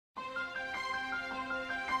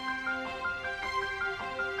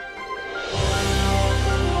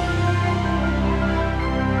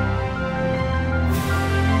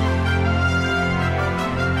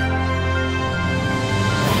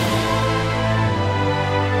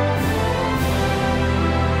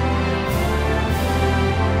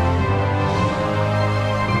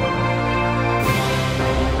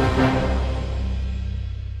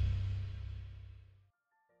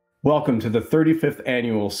Welcome to the 35th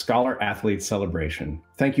Annual Scholar Athlete Celebration.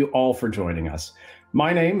 Thank you all for joining us.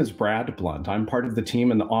 My name is Brad Blunt. I'm part of the team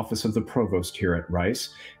in the Office of the Provost here at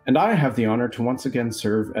Rice, and I have the honor to once again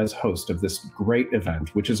serve as host of this great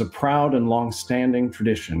event, which is a proud and long-standing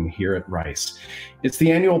tradition here at Rice. It's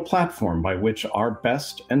the annual platform by which our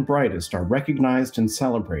best and brightest are recognized and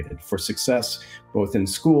celebrated for success both in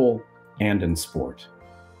school and in sport.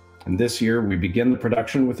 And this year, we begin the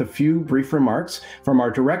production with a few brief remarks from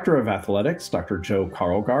our Director of Athletics, Dr. Joe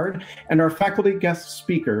Carlgard, and our faculty guest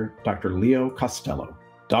speaker, Dr. Leo Costello.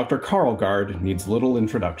 Dr. Carlgard needs little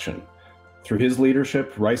introduction. Through his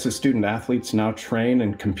leadership, Rice's student athletes now train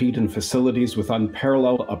and compete in facilities with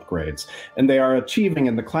unparalleled upgrades, and they are achieving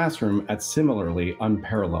in the classroom at similarly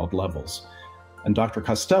unparalleled levels. And Dr.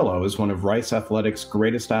 Costello is one of Rice Athletics'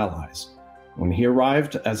 greatest allies. When he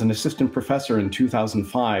arrived as an assistant professor in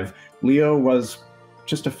 2005, Leo was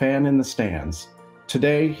just a fan in the stands.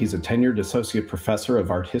 Today, he's a tenured associate professor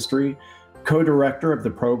of art history, co-director of the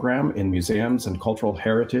program in museums and cultural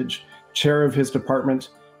heritage, chair of his department,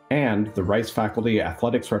 and the Rice faculty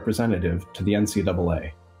athletics representative to the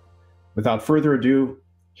NCAA. Without further ado,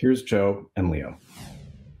 here's Joe and Leo.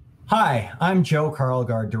 Hi, I'm Joe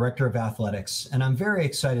Carlgard, Director of Athletics, and I'm very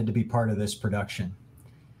excited to be part of this production.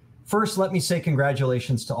 First, let me say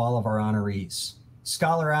congratulations to all of our honorees.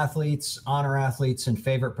 Scholar athletes, honor athletes, and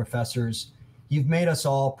favorite professors, you've made us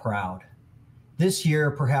all proud. This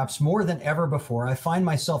year, perhaps more than ever before, I find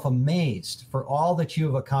myself amazed for all that you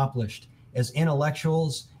have accomplished as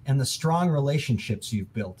intellectuals and the strong relationships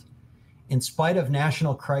you've built. In spite of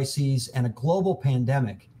national crises and a global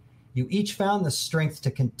pandemic, you each found the strength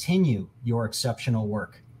to continue your exceptional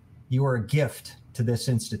work. You are a gift to this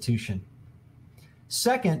institution.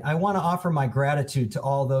 Second, I want to offer my gratitude to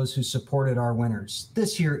all those who supported our winners,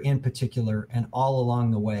 this year in particular and all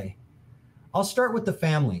along the way. I'll start with the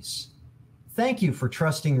families. Thank you for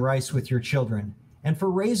trusting Rice with your children and for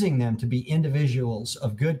raising them to be individuals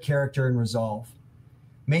of good character and resolve.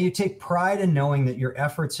 May you take pride in knowing that your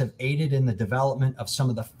efforts have aided in the development of some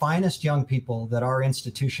of the finest young people that our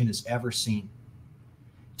institution has ever seen.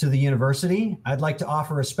 To the university, I'd like to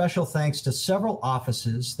offer a special thanks to several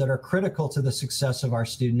offices that are critical to the success of our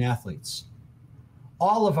student athletes.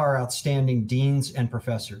 All of our outstanding deans and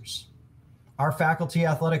professors, our faculty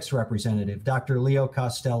athletics representative, Dr. Leo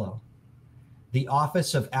Costello, the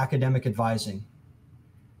Office of Academic Advising,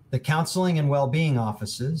 the counseling and well-being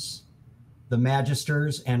offices, the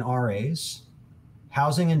magisters and RAs,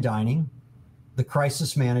 housing and dining, the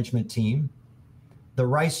crisis management team, the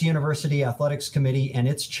Rice University Athletics Committee and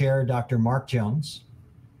its chair, Dr. Mark Jones,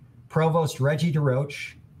 Provost Reggie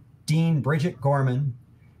DeRoche, Dean Bridget Gorman,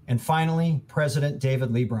 and finally, President David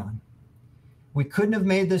Lebron. We couldn't have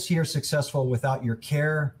made this year successful without your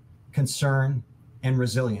care, concern, and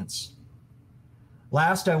resilience.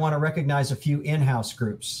 Last, I want to recognize a few in-house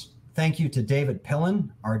groups. Thank you to David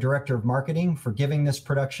Pillen, our Director of Marketing, for giving this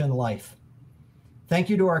production life. Thank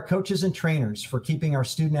you to our coaches and trainers for keeping our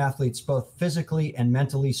student athletes both physically and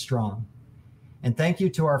mentally strong. And thank you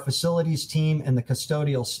to our facilities team and the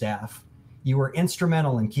custodial staff. You were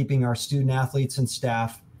instrumental in keeping our student athletes and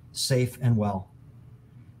staff safe and well.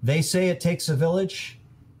 They say it takes a village.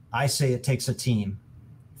 I say it takes a team.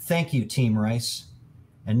 Thank you, Team Rice.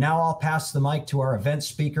 And now I'll pass the mic to our event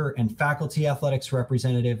speaker and faculty athletics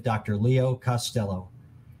representative, Dr. Leo Costello.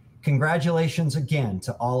 Congratulations again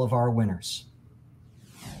to all of our winners.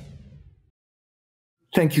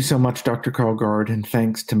 Thank you so much, Dr. Carlgard, and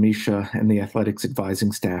thanks to Misha and the athletics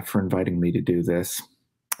advising staff for inviting me to do this,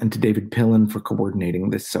 and to David Pillen for coordinating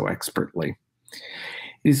this so expertly.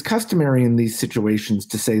 It is customary in these situations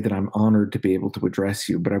to say that I'm honored to be able to address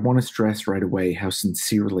you, but I want to stress right away how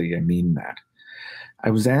sincerely I mean that. I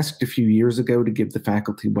was asked a few years ago to give the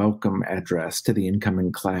faculty welcome address to the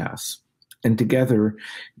incoming class, and together,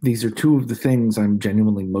 these are two of the things I'm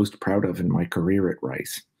genuinely most proud of in my career at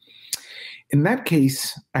Rice. In that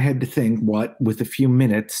case, I had to think, what, with a few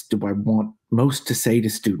minutes, do I want most to say to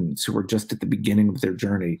students who are just at the beginning of their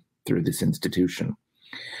journey through this institution?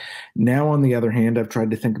 Now, on the other hand, I've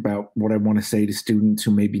tried to think about what I want to say to students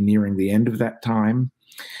who may be nearing the end of that time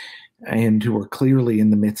and who are clearly in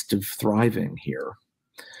the midst of thriving here.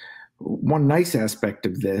 One nice aspect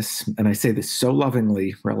of this, and I say this so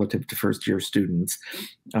lovingly relative to first-year students,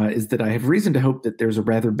 is that I have reason to hope that there's a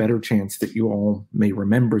rather better chance that you all may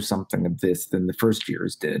remember something of this than the first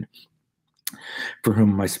years did, for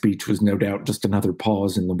whom my speech was no doubt just another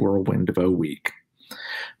pause in the whirlwind of O Week.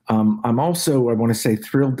 I'm also, I want to say,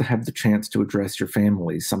 thrilled to have the chance to address your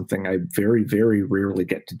families, something I very, very rarely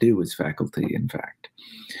get to do as faculty, in fact.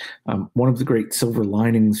 One of the great silver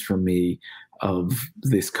linings for me of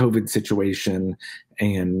this COVID situation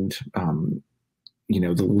and,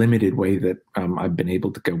 the limited way that I've been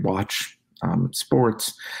able to go watch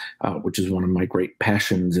sports, which is one of my great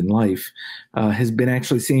passions in life, has been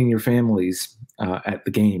actually seeing your families at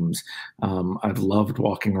the games. I've loved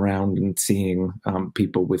walking around and seeing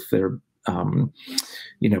people with their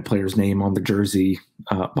player's name on the jersey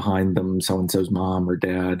behind them, so-and-so's mom or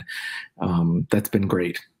dad. That's been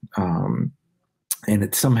great. And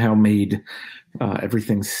it's somehow made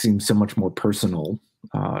everything seem so much more personal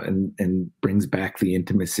and brings back the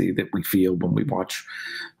intimacy that we feel when we watch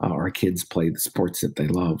our kids play the sports that they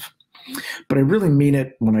love. But I really mean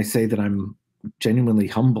it when I say that I'm genuinely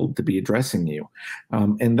humbled to be addressing you.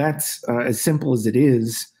 And that's as simple as it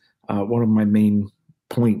is, one of my main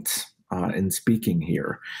points in speaking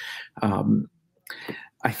here.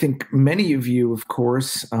 I think many of you, of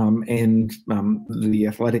course, and the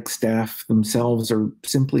athletic staff themselves are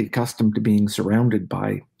simply accustomed to being surrounded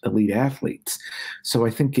by elite athletes. So I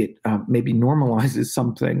think it maybe normalizes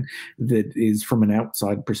something that is, from an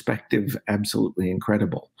outside perspective, absolutely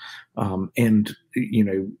incredible. And,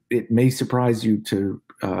 it may surprise you to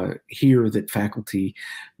hear that faculty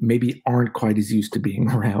maybe aren't quite as used to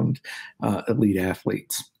being around elite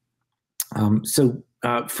athletes.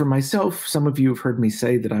 For myself, some of you have heard me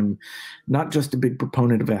say that I'm not just a big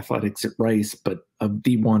proponent of athletics at Rice, but of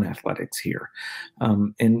D1 athletics here.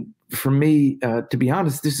 And for me, to be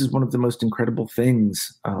honest, this is one of the most incredible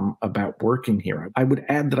things about working here. I would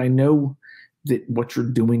add that I know that what you're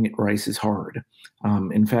doing at Rice is hard.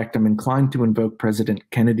 In fact, I'm inclined to invoke President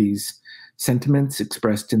Kennedy's sentiments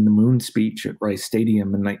expressed in the Moon speech at Rice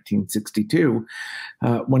Stadium in 1962,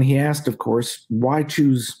 when he asked, of course, why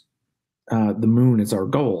choose the moon as our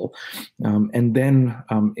goal. And then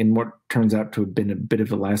in what turns out to have been a bit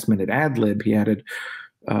of a last-minute ad lib, he added,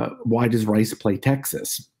 why does Rice play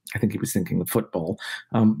Texas? I think he was thinking of football.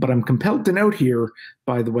 But I'm compelled to note here,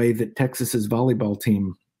 by the way, that Texas's volleyball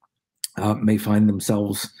team may find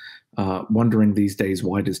themselves wondering these days,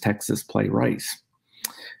 why does Texas play Rice?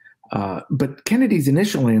 But Kennedy's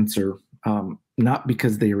initial answer, not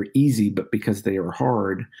because they are easy, but because they are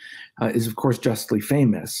hard, is of course justly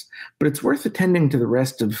famous. But it's worth attending to the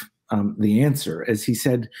rest of the answer, as he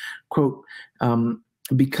said, quote,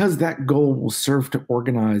 because that goal will serve to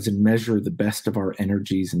organize and measure the best of our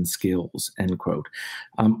energies and skills, end quote.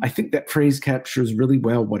 I think that phrase captures really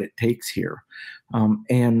well what it takes here.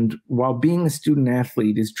 And while being a student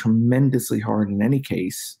athlete is tremendously hard in any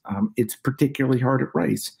case, it's particularly hard at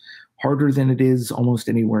Rice, harder than it is almost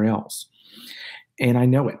anywhere else. And I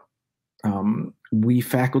know it. We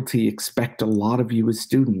faculty expect a lot of you as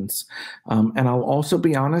students. And I'll also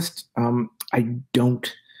be honest, I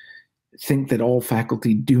don't think that all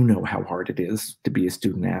faculty do know how hard it is to be a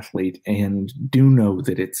student athlete and do know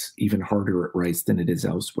that it's even harder at Rice than it is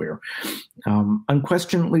elsewhere.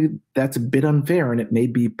 Unquestionably, that's a bit unfair, and it may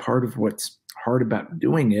be part of what's hard about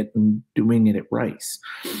doing it and doing it at Rice.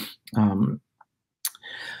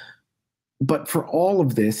 But for all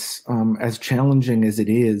of this, as challenging as it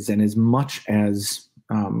is, and as much as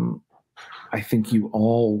I think you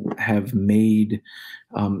all have made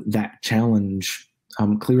that challenge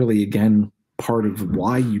clearly, again, part of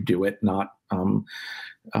why you do it, not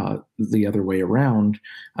the other way around.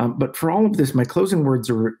 But for all of this, my closing words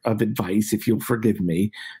are of advice, if you'll forgive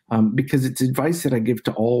me, because it's advice that I give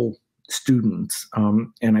to all students.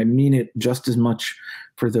 And I mean it just as much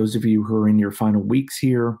for those of you who are in your final weeks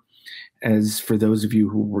here as for those of you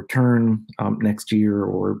who return next year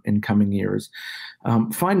or in coming years.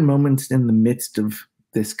 Find moments in the midst of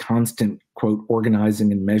this constant, quote,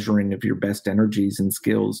 organizing and measuring of your best energies and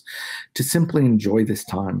skills to simply enjoy this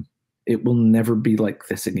time. It will never be like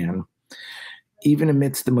this again. Even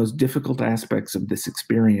amidst the most difficult aspects of this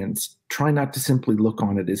experience, try not to simply look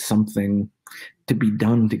on it as something to be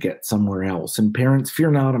done to get somewhere else. And parents, fear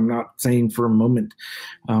not, I'm not saying for a moment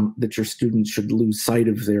that your students should lose sight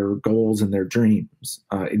of their goals and their dreams.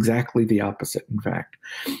 Exactly the opposite, in fact.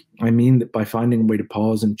 I mean that by finding a way to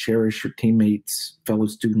pause and cherish your teammates, fellow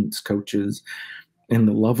students, coaches, and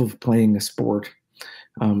the love of playing a sport,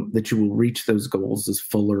 that you will reach those goals as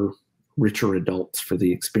fuller, richer adults for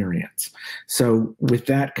the experience. So with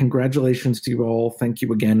that, congratulations to you all. Thank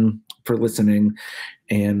you again for listening,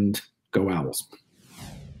 and go Owls.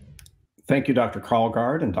 Thank you, Dr.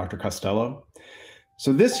 Karlgaard and Dr. Costello.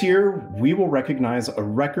 So this year, we will recognize a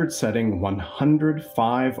record-setting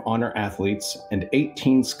 105 honor athletes and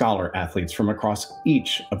 18 scholar athletes from across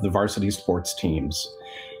each of the varsity sports teams.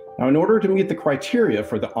 Now, in order to meet the criteria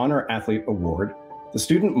for the Honor Athlete Award, the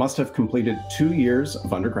student must have completed 2 years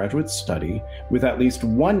of undergraduate study with at least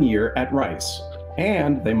 1 year at Rice,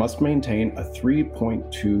 and they must maintain a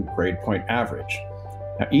 3.2 grade point average.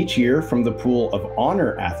 Now, each year from the pool of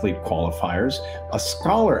honor athlete qualifiers, a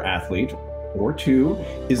scholar athlete or two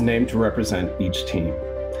is named to represent each team.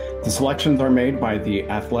 The selections are made by the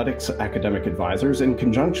athletics academic advisors in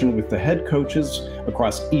conjunction with the head coaches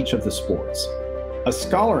across each of the sports. A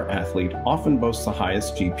scholar athlete often boasts the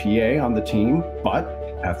highest GPA on the team, but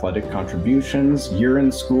athletic contributions, year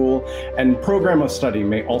in school, and program of study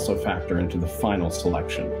may also factor into the final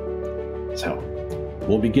selection. So,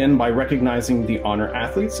 we'll begin by recognizing the honor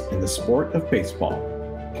athletes in the sport of baseball.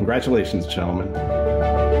 Congratulations, gentlemen.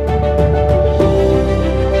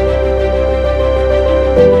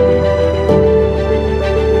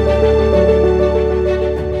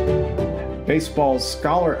 Baseball's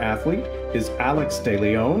scholar athlete is Alex De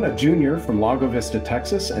Leon, a junior from Lago Vista,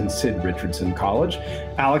 Texas, and Sid Richardson College.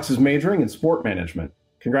 Alex is majoring in sport management.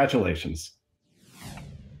 Congratulations.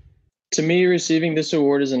 To me, receiving this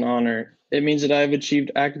award is an honor. It means that I have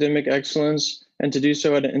achieved academic excellence, and to do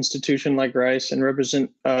so at an institution like Rice and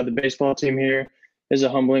represent the baseball team here is a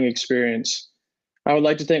humbling experience. I would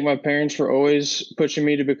like to thank my parents for always pushing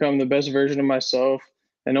me to become the best version of myself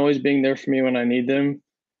and always being there for me when I need them.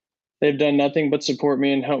 They've done nothing but support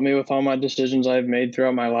me and help me with all my decisions I've made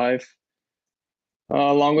throughout my life.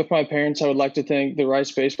 Along with my parents, I would like to thank the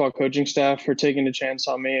Rice baseball coaching staff for taking a chance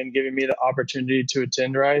on me and giving me the opportunity to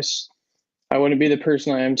attend Rice. I wouldn't be the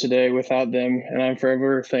person I am today without them, and I'm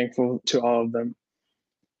forever thankful to all of them.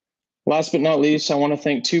 Last but not least, I want to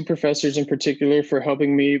thank two professors in particular for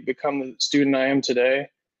helping me become the student I am today.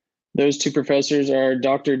 Those two professors are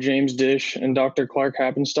Dr. James Dish and Dr. Clark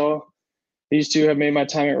Happenstall. These two have made my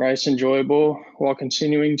time at Rice enjoyable while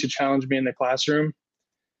continuing to challenge me in the classroom.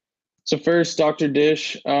 So first, Dr.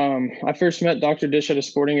 Dish. I first met Dr. Dish at a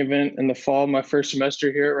sporting event in the fall of my first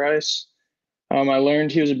semester here at Rice. I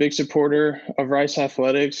learned he was a big supporter of Rice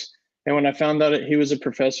athletics, and when I found out that he was a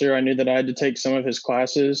professor, I knew that I had to take some of his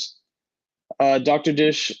classes. Dr.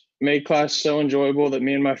 Dish made class so enjoyable that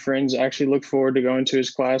me and my friends actually look forward to going to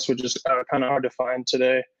his class, which is kind of hard to find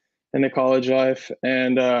today in the college life.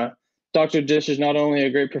 And Dr. Dish is not only a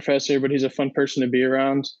great professor, but he's a fun person to be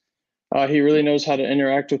around. He really knows how to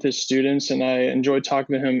interact with his students, and I enjoy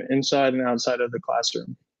talking to him inside and outside of the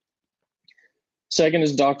classroom. Second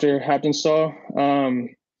is Dr. Happenstall.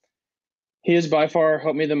 He has by far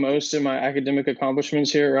helped me the most in my academic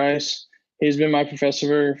accomplishments here at Rice. He's been my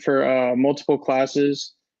professor for multiple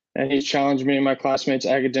classes, and he's challenged me and my classmates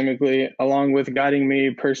academically, along with guiding me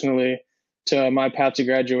personally to my path to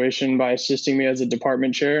graduation by assisting me as a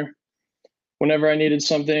department chair. Whenever I needed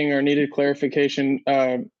something or needed clarification,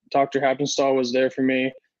 Dr. Happenstall was there for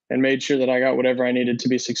me and made sure that I got whatever I needed to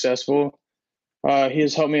be successful. He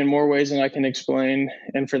has helped me in more ways than I can explain,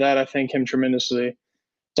 and for that, I thank him tremendously.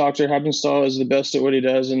 Dr. Happenstall is the best at what he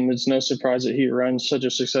does, and it's no surprise that he runs such a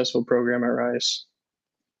successful program at Rice.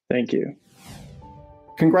 Thank you.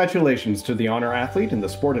 Congratulations to the honor athlete in the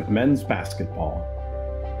sport of men's basketball.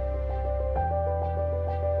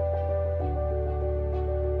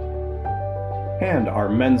 And our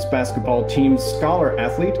men's basketball team's scholar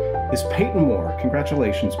athlete is Peyton Moore.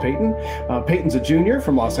 Congratulations, Peyton. Peyton's a junior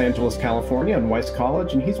from Los Angeles, California, and Weiss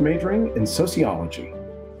College, and he's majoring in sociology.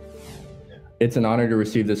 It's an honor to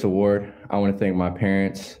receive this award. I want to thank my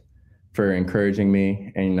parents for encouraging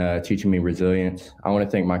me and teaching me resilience. I want to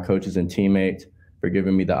thank my coaches and teammates for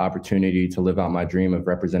giving me the opportunity to live out my dream of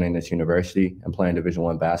representing this university and playing Division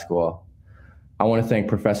I basketball. I want to thank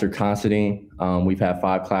Professor Considine. We've had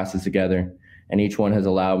 5 classes together, and each one has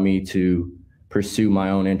allowed me to pursue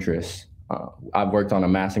my own interests. I've worked on a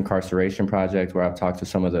mass incarceration project where I've talked to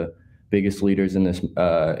some of the biggest leaders in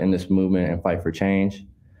this movement and fight for change,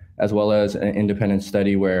 as well as an independent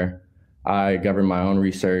study where I govern my own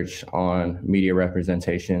research on media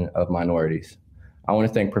representation of minorities. I want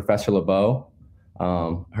to thank Professor LeBeau.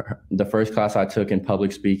 The first class I took in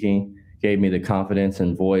public speaking gave me the confidence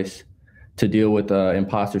and voice to deal with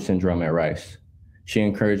imposter syndrome at Rice. She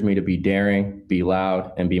encouraged me to be daring, be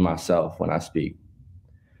loud, and be myself when I speak.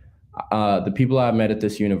 The people I've met at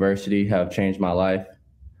this university have changed my life.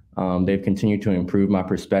 They've continued to improve my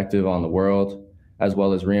perspective on the world, as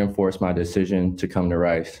well as reinforce my decision to come to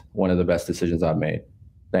Rice, one of the best decisions I've made.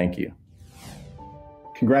 Thank you.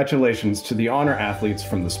 Congratulations to the honor athletes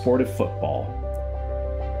from the sport of football.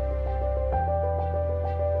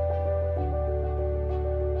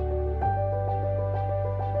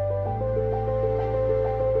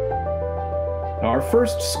 Our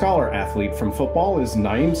first scholar athlete from football is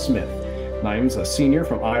Naeem Smith. Naeem's a senior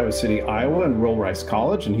from Iowa City, Iowa, and Rice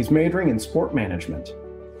College, and he's majoring in sport management.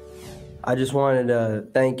 I just wanted to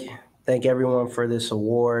thank thank everyone for this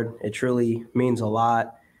award. It truly means a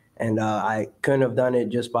lot. And I couldn't have done it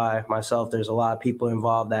just by myself. There's a lot of people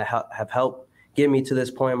involved that have helped get me to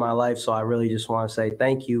this point in my life. So I really just want to say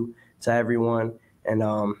thank you to everyone. And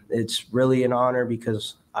it's really an honor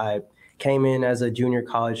because I came in as a junior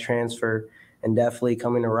college transfer, and definitely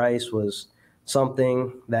coming to Rice was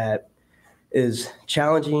something that is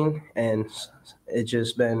challenging, and it's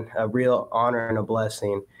just been a real honor and a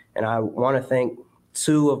blessing. And I want to thank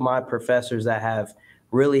two of my professors that have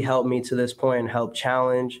really helped me to this point and helped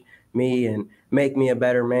challenge me and make me a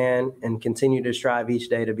better man and continue to strive each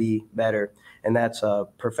day to be better. And that's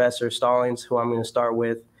Professor Stallings, who I'm going to start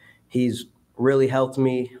with. He's really helped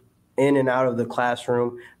me in and out of the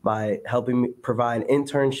classroom by helping me provide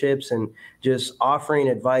internships and just offering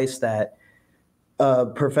advice that a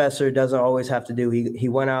professor doesn't always have to do. He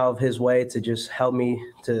went out of his way to just help me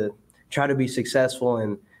to try to be successful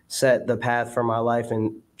and set the path for my life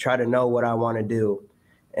and try to know what I want to do.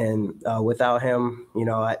 And without him,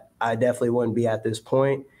 I definitely wouldn't be at this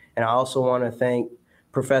point. And I also want to thank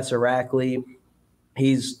Professor Rackley.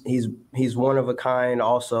 He's one of a kind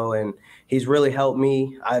also, and he's really helped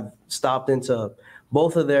me. I've stopped into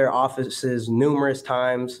both of their offices numerous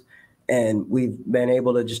times, and we've been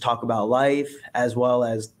able to just talk about life as well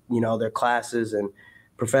as, their classes. And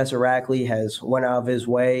Professor Rackley has went out of his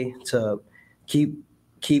way to keep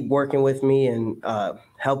working with me and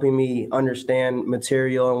helping me understand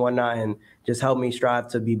material and whatnot, and just help me strive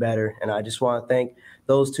to be better. And I just want to thank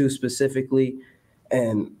those two specifically.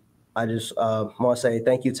 And I just want to say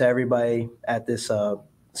thank you to everybody at this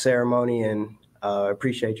ceremony, and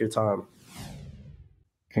appreciate your time.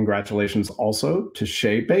 Congratulations also to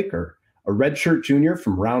Shay Baker, a redshirt junior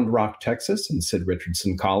from Round Rock, Texas, and Sid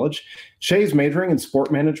Richardson College. Shay's majoring in sport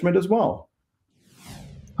management as well.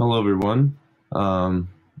 Hello, everyone.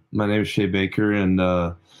 My name is Shay Baker, and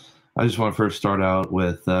I just want to first start out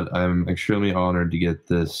with that I'm extremely honored to get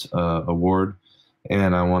this award.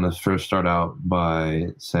 And I want to first start out by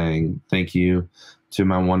saying thank you to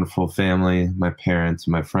my wonderful family, my parents,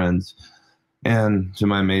 my friends, and to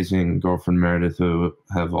my amazing girlfriend, Meredith, who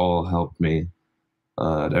have all helped me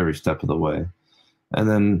at every step of the way. And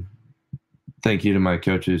then thank you to my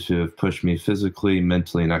coaches who have pushed me physically,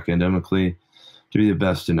 mentally, and academically to be the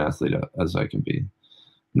best student athlete as I can be.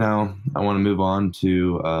 Now, I want to move on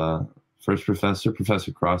to first Professor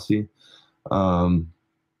Crossy.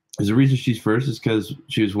 The reason she's first is because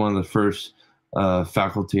she was one of the first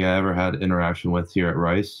faculty I ever had interaction with here at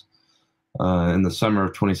Rice. In the summer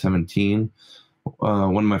of 2017,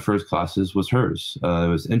 one of my first classes was hers. It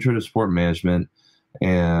was Intro to Sport Management,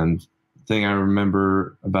 and the thing I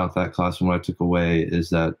remember about that class and what I took away is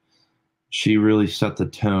that she really set the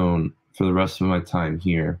tone for the rest of my time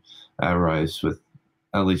here at Rice,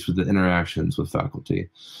 at least with the interactions with faculty.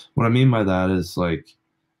 What I mean by that is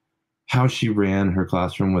how she ran her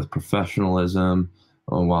classroom with professionalism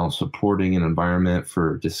while supporting an environment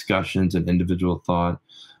for discussions and individual thought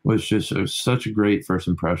was such a great first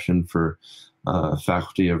impression for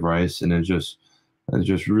faculty of Rice, and it just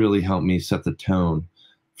really helped me set the tone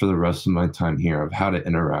for the rest of my time here of how to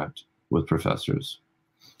interact with professors.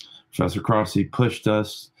 Professor Crossy pushed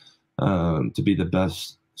us to be the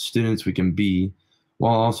best students we can be,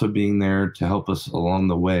 while also being there to help us along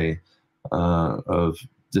the way of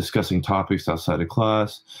discussing topics outside of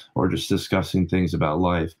class, or just discussing things about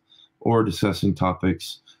life, or discussing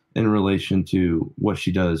topics in relation to what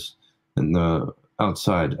she does in the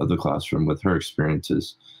outside of the classroom with her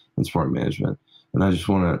experiences in sport management. And I just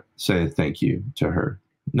want to say thank you to her.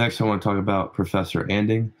 Next, I want to talk about Professor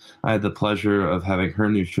Anding. I had the pleasure of having her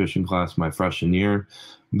nutrition class my freshman year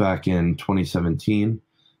back in 2017.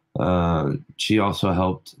 She also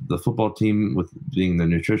helped the football team with being the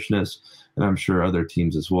nutritionist, and I'm sure other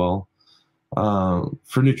teams as well.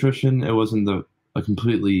 For nutrition, it wasn't a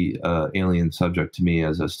completely alien subject to me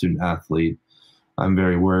as a student athlete. I'm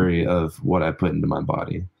very wary of what I put into my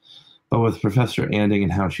body. But with Professor Anding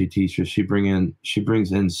and how she teaches, she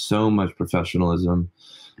brings in so much professionalism,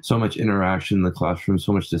 so much interaction in the classroom,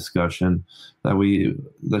 so much discussion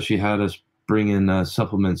that she had us bring in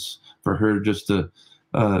supplements for her just to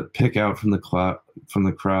pick out from the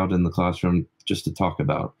crowd in the classroom just to talk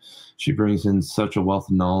about. She brings in such a wealth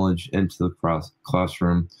of knowledge into the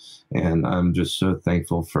classroom, and I'm just so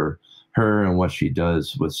thankful for her and what she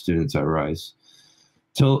does with students at Rice.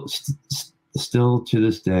 Still to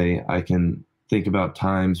this day, I can think about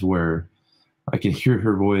times where I can hear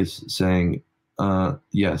her voice saying,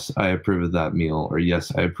 yes, I approve of that meal, or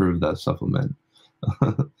yes, I approve of that supplement.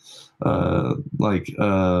 I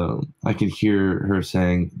can hear her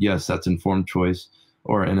saying, yes, that's informed choice,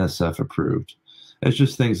 or NSF approved. it's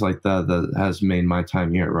just things like that that has made my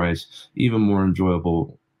time here at Rice even more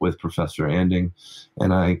enjoyable with Professor Anding,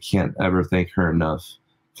 and I can't ever thank her enough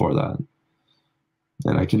for that.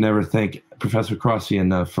 And I can never thank Professor Crossy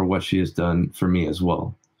enough for what she has done for me as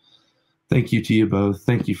well. Thank you to you both.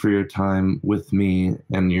 Thank you for your time with me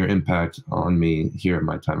and your impact on me here at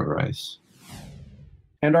my time at Rice.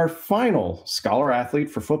 And our final scholar athlete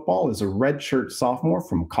for football is a redshirt sophomore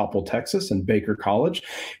from Coppell, Texas, and Baker College,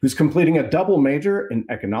 who's completing a double major in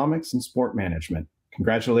economics and sport management.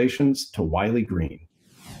 Congratulations to Wiley Green.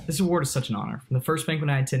 This award is such an honor. From the first banquet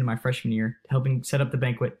I attended my freshman year to helping set up the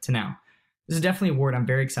banquet to now. This is definitely an award I'm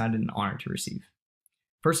very excited and honored to receive.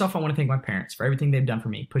 First off, I want to thank my parents for everything they've done for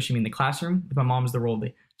me, pushing me in the classroom with my mom as the role of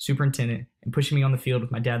the superintendent and pushing me on the field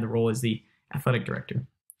with my dad the role as the athletic director.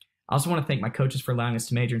 I also want to thank my coaches for allowing us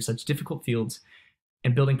to major in such difficult fields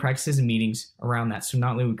and building practices and meetings around that so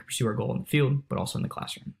not only we could pursue our goal in the field, but also in the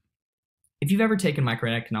classroom. If you've ever taken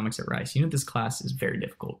microeconomics at Rice, you know this class is very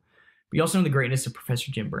difficult. But you also know the greatness of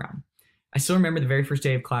Professor Jim Brown. I still remember the very first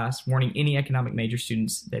day of class warning any economic major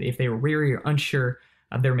students that if they were weary or unsure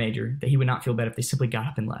of their major, that he would not feel bad if they simply got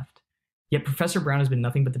up and left. Yet Professor Brown has been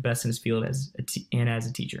nothing but the best in his field as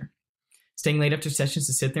a teacher. Staying late after sessions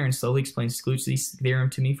to sit there and slowly explain Slutsky's theorem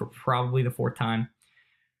to me for probably the fourth time,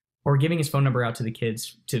 or giving his phone number out to the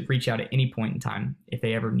kids to reach out at any point in time if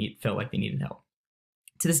they ever felt like they needed help.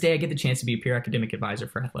 To this day, I get the chance to be a peer academic advisor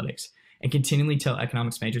for athletics and continually tell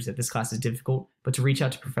economics majors that this class is difficult, but to reach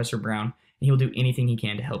out to Professor Brown, and he will do anything he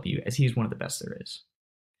can to help you, as he is one of the best there is.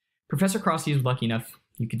 Professor Crossy was lucky enough,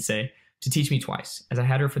 you could say, to teach me twice, as I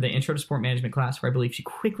had her for the Intro to Sport Management class, where I believe she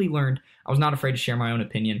quickly learned I was not afraid to share my own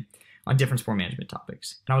opinion on different sport management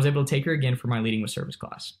topics, and I was able to take her again for my Leading with Service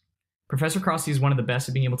class. Professor Crossy is one of the best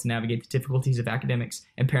at being able to navigate the difficulties of academics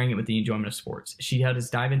and pairing it with the enjoyment of sports. She had us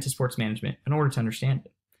dive into sports management in order to understand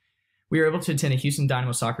it. We were able to attend a Houston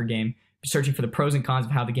Dynamo soccer game, searching for the pros and cons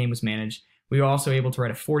of how the game was managed. We were also able to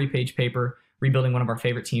write a 40-page paper rebuilding one of our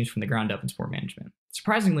favorite teams from the ground up in sport management.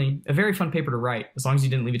 Surprisingly, a very fun paper to write, as long as you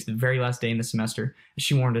didn't leave it to the very last day in the semester, as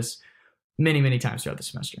she warned us many, many times throughout the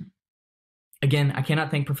semester. Again, I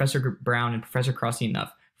cannot thank Professor Brown and Professor Crossy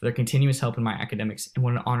enough for their continuous help in my academics, and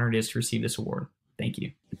what an honor it is to receive this award. Thank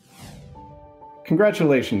you.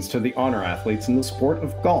 Congratulations to the honor athletes in the sport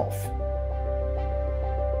of golf.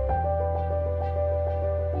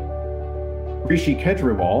 Rishi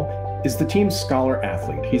Kejriwal is the team's scholar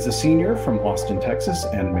athlete. He's a senior from Austin, Texas,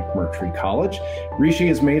 and McMurtry College. Rishi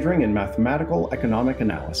is majoring in mathematical economic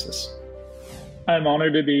analysis. I'm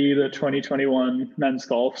honored to be the 2021 Men's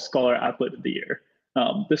Golf Scholar Athlete of the Year.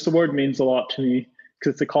 This award means a lot to me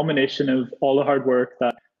because it's a culmination of all the hard work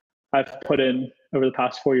that I've put in over the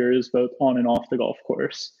past 4 years, both on and off the golf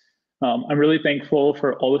course. I'm really thankful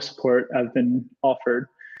for all the support I've been offered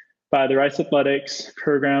by the Rice Athletics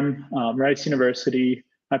program, Rice University,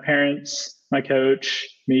 my parents, my coach,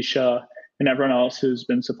 Misha, and everyone else who's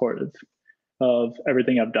been supportive of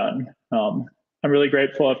everything I've done. I'm really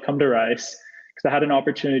grateful I've come to Rice because I had an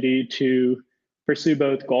opportunity to pursue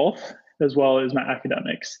both golf as well as my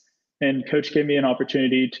academics. And coach gave me an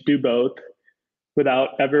opportunity to do both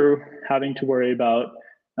without ever having to worry about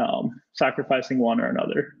sacrificing one or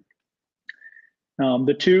another.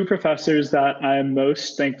 The two professors that I'm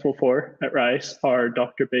most thankful for at Rice are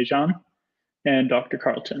Dr. Bejan and Dr.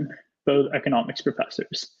 Carlton, both economics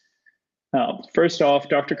professors. First off,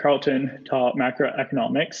 Dr. Carlton taught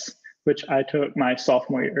macroeconomics, which I took my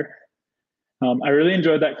sophomore year. I really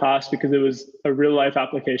enjoyed that class because it was a real life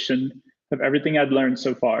application of everything I'd learned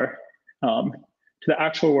so far to the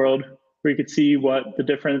actual world, where you could see what the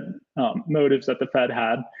different motives that the Fed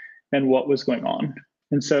had and what was going on.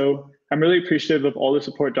 And so I'm really appreciative of all the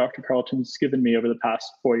support Dr. Carlton's given me over the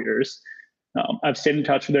past 4 years. I've stayed in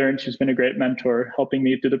touch with her, and she's been a great mentor, helping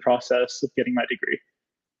me through the process of getting my degree.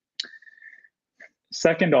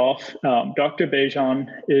 Second off, Dr. Bejan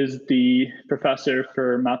is the professor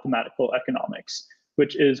for mathematical economics,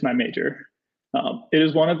 which is my major. It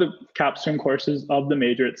is one of the capstone courses of the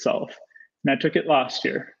major itself, and I took it last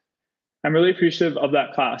year. I'm really appreciative of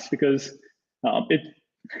that class because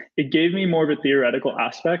it gave me more of a theoretical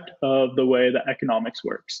aspect of the way that economics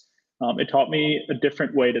works. It taught me a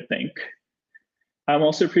different way to think. I'm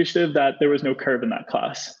also appreciative that there was no curve in that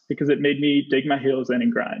class because it made me dig my heels in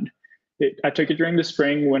and grind. I took it during the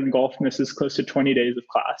spring when golf misses close to 20 days of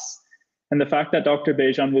class. And the fact that Dr.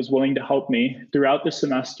 Bejan was willing to help me throughout the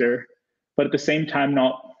semester, but at the same time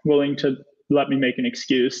not willing to let me make an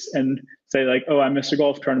excuse and say like, oh, I missed a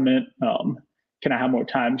golf tournament, can I have more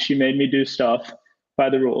time? She made me do stuff by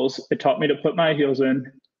the rules. It taught me to put my heels in,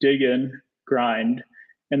 dig in, grind,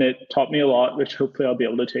 and it taught me a lot, which hopefully I'll be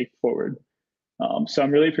able to take forward. So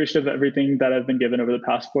I'm really appreciative of everything that I've been given over the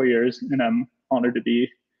past 4 years, and I'm honored to be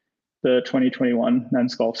the 2021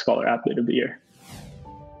 Men's Golf Scholar Athlete of the Year.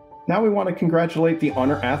 Now we want to congratulate the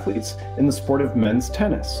honor athletes in the sport of men's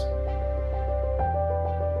tennis.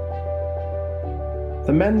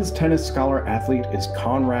 The men's tennis scholar athlete is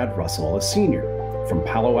Conrad Russell, a senior from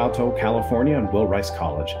Palo Alto, California, and Will Rice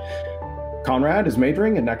College. Conrad is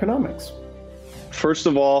majoring in economics. First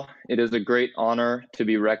of all, it is a great honor to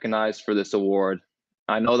be recognized for this award.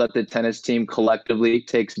 I know that the tennis team collectively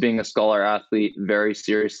takes being a scholar athlete very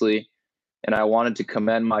seriously, and I wanted to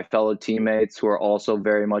commend my fellow teammates who are also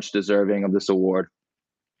very much deserving of this award.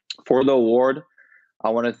 For the award, I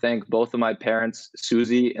want to thank both of my parents,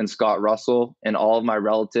 Susie and Scott Russell, and all of my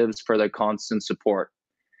relatives for their constant support.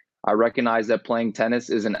 I recognize that playing tennis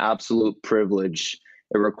is an absolute privilege.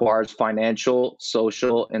 It requires financial,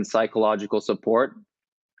 social, and psychological support,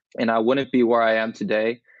 and I wouldn't be where I am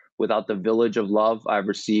today without the village of love I've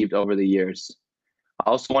received over the years. I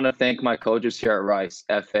also want to thank my coaches here at Rice,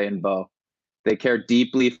 F.A. and Bo. They care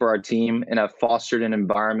deeply for our team and have fostered an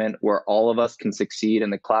environment where all of us can succeed in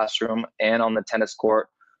the classroom and on the tennis court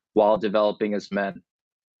while developing as men.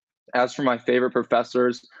 As for my favorite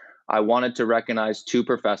professors, I wanted to recognize two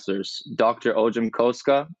professors, Dr. Ojim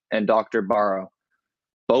Koska and Dr. Barrow.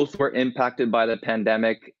 Both were impacted by the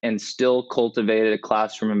pandemic and still cultivated a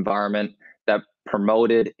classroom environment that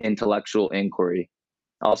promoted intellectual inquiry.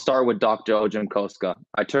 I'll start with Dr. Ojim Koska.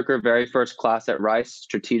 I took her very first class at Rice,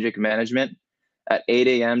 Strategic Management, at 8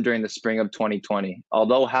 a.m. during the spring of 2020.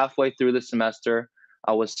 Although halfway through the semester,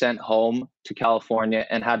 I was sent home to California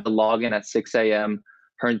and had to log in at 6 a.m.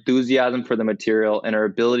 Her enthusiasm for the material and her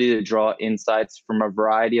ability to draw insights from a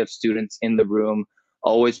variety of students in the room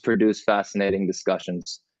always produced fascinating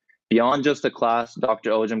discussions. Beyond just the class, Dr.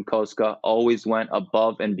 Ojim Koska always went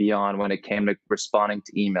above and beyond when it came to responding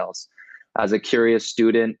to emails. As a curious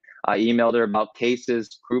student, I emailed her about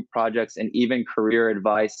cases, group projects, and even career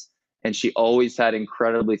advice, and she always had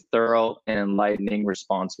incredibly thorough and enlightening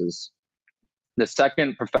responses. The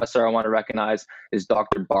second professor I want to recognize is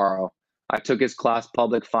Dr. Barrow. I took his class,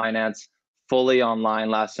 Public Finance, fully online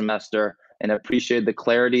last semester and appreciated the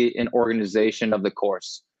clarity and organization of the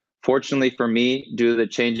course. Fortunately for me, due to the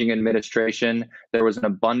changing administration, there was an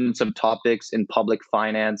abundance of topics in public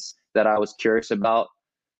finance that I was curious about.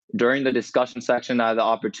 During the discussion section, I had the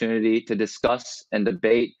opportunity to discuss and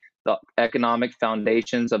debate the economic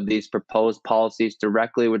foundations of these proposed policies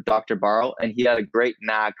directly with Dr. Barrow, and he had a great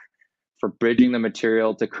knack for bridging the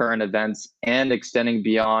material to current events and extending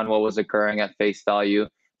beyond what was occurring at face value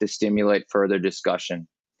to stimulate further discussion.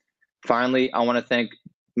 Finally, I want to thank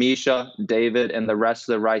Misha, David, and the rest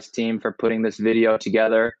of the Rice team for putting this video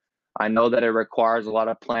together. I know that it requires a lot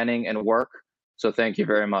of planning and work, so thank you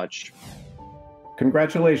very much.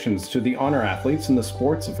 Congratulations to the honor athletes in the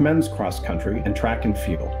sports of men's cross country and track and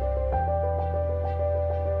field.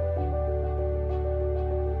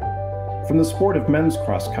 From the sport of men's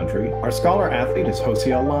cross country, our scholar athlete is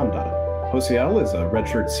Josiel Landa. Josiel is a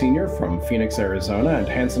redshirt senior from Phoenix, Arizona and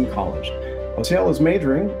Hanson College. Josiel is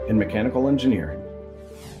majoring in mechanical engineering.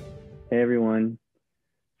 Hey everyone.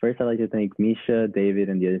 First, I'd like to thank Misha, David,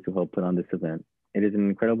 and the others who helped put on this event. It is an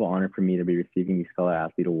incredible honor for me to be receiving the Scholar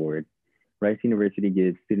Athlete Award. Rice University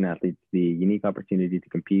gives student athletes the unique opportunity to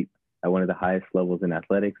compete at one of the highest levels in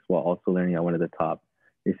athletics while also learning at one of the top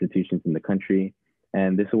institutions in the country.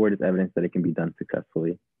 And this award is evidence that it can be done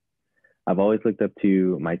successfully. I've always looked up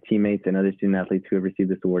to my teammates and other student athletes who have received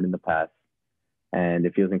this award in the past, and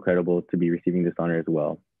it feels incredible to be receiving this honor as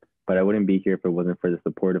well. But I wouldn't be here if it wasn't for the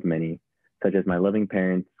support of many, such as my loving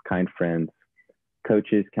parents, kind friends,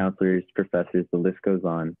 coaches, counselors, professors, the list goes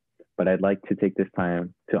on. But I'd like to take this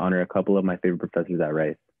time to honor a couple of my favorite professors at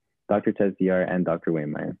Rice, Dr. Tezdiar and Dr.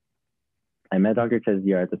 Waymire. I met Dr.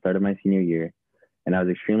 Tezdiar at the start of my senior year, and I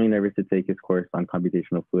was extremely nervous to take his course on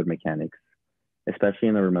computational fluid mechanics, especially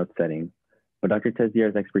in a remote setting. But Dr.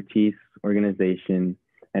 Tezdiar's expertise, organization,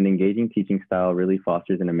 and engaging teaching style really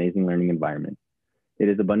fosters an amazing learning environment. It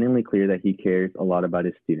is abundantly clear that he cares a lot about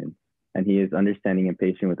his students, and he is understanding and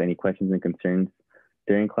patient with any questions and concerns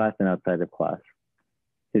during class and outside of class.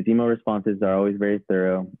 His email responses are always very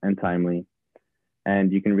thorough and timely,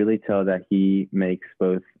 and you can really tell that he makes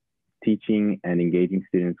both teaching and engaging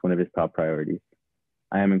students one of his top priorities.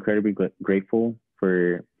 I am incredibly grateful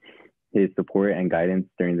for his support and guidance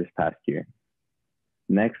during this past year.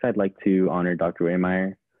 Next, I'd like to honor Dr.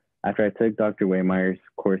 Waymire. After I took Dr. Waymire's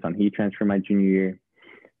course on heat transfer my junior year,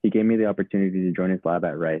 he gave me the opportunity to join his lab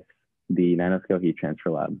at Rice, the Nanoscale Heat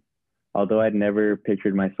Transfer Lab. Although I'd never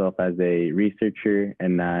pictured myself as a researcher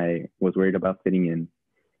and I was worried about fitting in,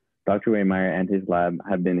 Dr. Waymire and his lab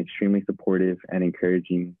have been extremely supportive and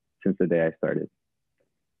encouraging since the day I started.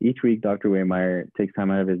 Each week, Dr. Waymire takes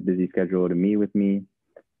time out of his busy schedule to meet with me,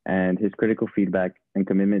 and his critical feedback and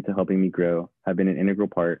commitment to helping me grow have been an integral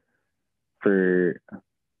part for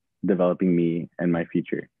developing me and my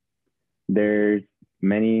future. There's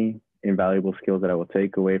many invaluable skills that I will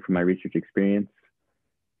take away from my research experience,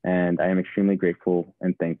 and I am extremely grateful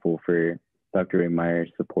and thankful for Dr.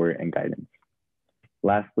 Waymire's support and guidance.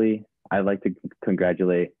 Lastly, I'd like to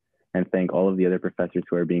congratulate and thank all of the other professors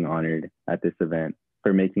who are being honored at this event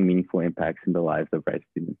for making meaningful impacts in the lives of Rice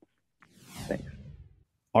students. Thanks.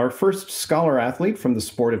 Our first scholar athlete from the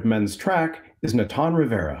sport of men's track is Natan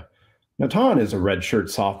Rivera. Natan is a redshirt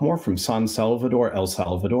sophomore from San Salvador, El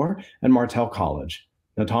Salvador, and Martel College.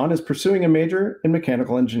 Natan is pursuing a major in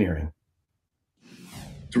mechanical engineering.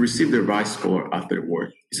 To receive the Rice Scholar Athlete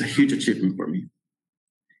Award is a huge achievement for me.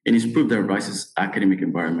 And it's proof that Rice's academic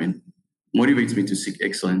environment motivates me to seek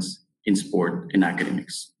excellence in sport and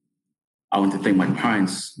academics. I want to thank my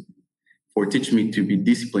parents for teaching me to be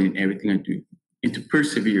disciplined in everything I do and to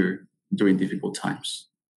persevere during difficult times.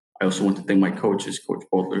 I also want to thank my coaches, Coach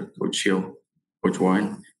Butler, Coach Hill, Coach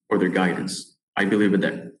Warren, for their guidance. I believe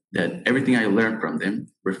that everything I learned from them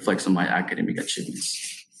reflects on my academic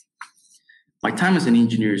achievements. My time as an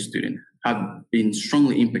engineering student have been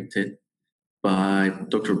strongly impacted by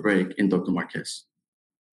Dr. Brake and Dr. Marquez.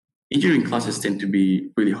 Engineering classes tend to be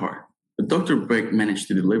really hard, but Dr. Brake managed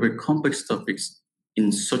to deliver complex topics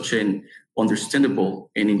in such an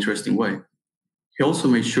understandable and interesting way. He also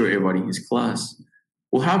made sure everybody in his class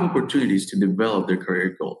will have opportunities to develop their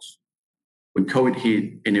career goals. When COVID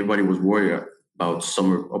hit and everybody was worried about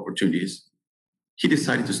summer opportunities, he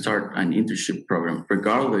decided to start an internship program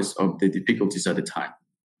regardless of the difficulties at the time.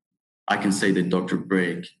 I can say that Dr.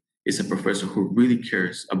 Brake is a professor who really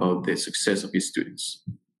cares about the success of his students.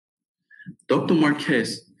 Dr.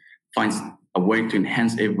 Marquez finds a way to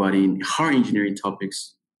enhance everybody in hard engineering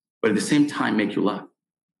topics, but at the same time make you laugh.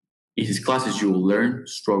 In his classes, you will learn,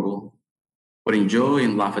 struggle, but enjoy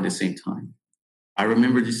and laugh at the same time. I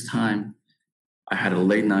remember this time I had a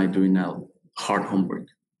late night doing a hard homework,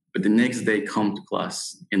 but the next day come to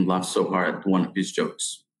class and laugh so hard at one of his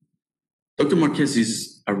jokes. Dr. Marquez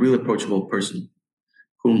is a really approachable person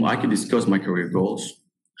whom I could discuss my career goals,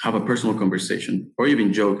 have a personal conversation, or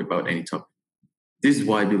even joke about any topic. This is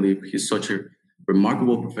why I believe he's such a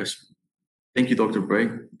remarkable professor. Thank you, Dr.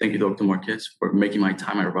 Brake. Thank you, Dr. Marquez, for making my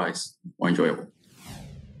time at Rice more enjoyable.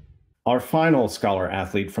 Our final scholar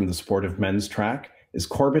athlete from the sport of men's track is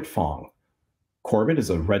Corbett Fong. Corbett is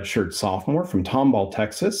a redshirt sophomore from Tomball,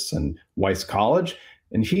 Texas, and Weiss College,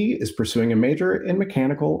 and he is pursuing a major in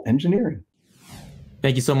mechanical engineering.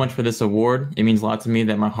 Thank you so much for this award. It means a lot to me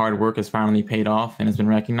that my hard work has finally paid off and has been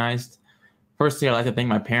recognized. Firstly, I'd like to thank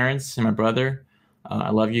my parents and my brother. I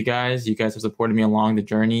love you guys. You guys have supported me along the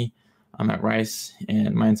journey at Rice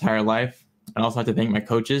and my entire life. I'd also like to thank my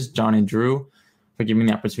coaches, John and Drew, for giving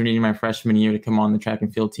me the opportunity in my freshman year to come on the track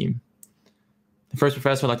and field team. The first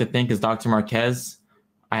professor I'd like to thank is Dr. Marquez.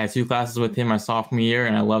 I had 2 classes with him my sophomore year,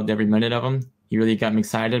 and I loved every minute of them. He really got me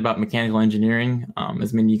excited about mechanical engineering.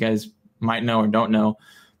 As many of you guys might know or don't know,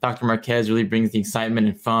 Dr. Marquez really brings the excitement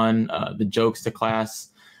and fun, the jokes to class.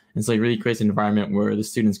 And so he really creates an environment where the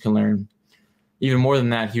students can learn. Even more than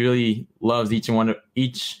that, he really loves each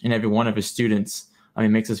and every one of his students. It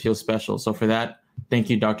makes us feel special. So for that, thank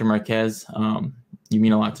you, Dr. Marquez. You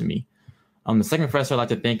mean a lot to me. The second professor I'd like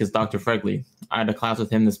to thank is Dr. Fregley. I had a class with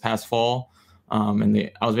him this past fall,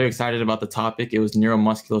 and I was very excited about the topic. It was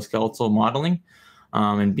neuromusculoskeletal modeling.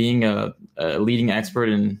 And being a leading expert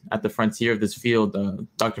at the frontier of this field,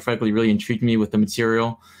 Dr. Fregley really intrigued me with the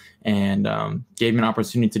material and gave me an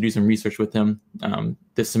opportunity to do some research with him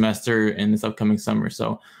this semester and this upcoming summer.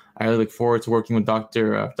 So I really look forward to working with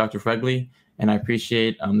Dr. Fregley, and I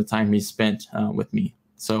appreciate the time he spent with me.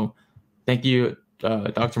 So thank you,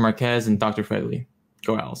 Dr. Marquez and Dr. Fregley.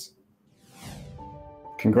 Go Owls.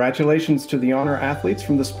 Congratulations to the honor athletes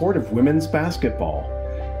from the sport of women's basketball.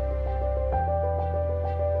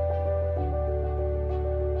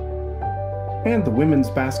 And the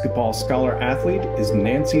women's basketball scholar athlete is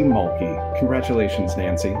Nancy Mulkey. Congratulations,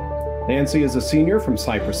 Nancy. Nancy is a senior from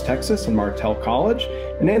Cypress, Texas, and Martel College,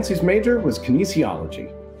 and Nancy's major was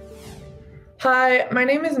kinesiology. Hi, my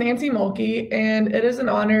name is Nancy Mulkey, and it is an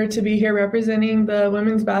honor to be here representing the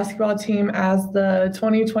women's basketball team as the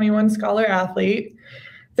 2021 Scholar Athlete.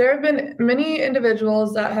 There have been many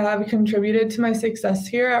individuals that have contributed to my success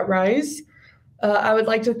here at Rice. I would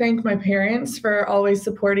like to thank my parents for always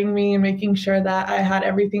supporting me and making sure that I had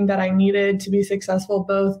everything that I needed to be successful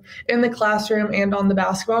both in the classroom and on the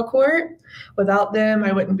basketball court. Without them,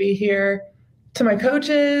 I wouldn't be here. To my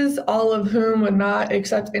coaches, all of whom would not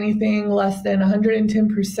accept anything less than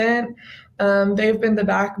 110%. They've been the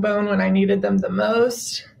backbone when I needed them the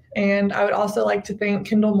most. And I would also like to thank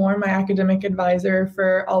Kendall Moore, my academic advisor,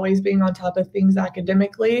 for always being on top of things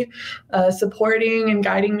academically, supporting and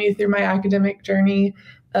guiding me through my academic journey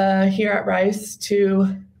here at Rice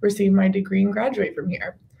to receive my degree and graduate from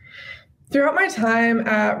here. Throughout my time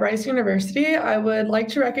at Rice University, I would like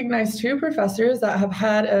to recognize two professors that have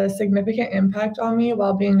had a significant impact on me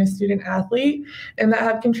while being a student athlete and that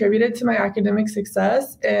have contributed to my academic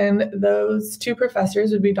success. And those two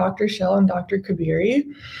professors would be Dr. Shell and Dr. Kabiri.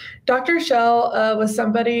 Dr. Shell was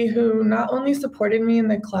somebody who not only supported me in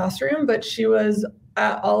the classroom, but she was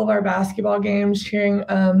at all of our basketball games cheering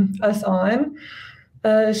us on.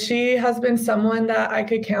 She has been someone that I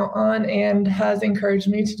could count on and has encouraged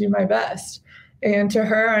me to do my best. And to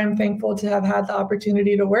her, I'm thankful to have had the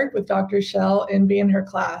opportunity to work with Dr. Shell and be in her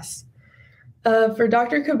class. For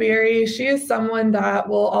Dr. Kabiri, she is someone that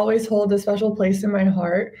will always hold a special place in my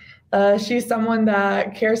heart. She's someone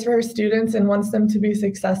that cares for her students and wants them to be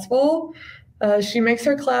successful. She makes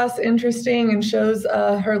her class interesting and shows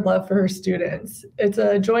her love for her students. It's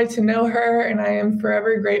a joy to know her, and I am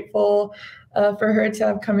forever grateful for her to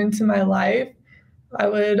have come into my life. I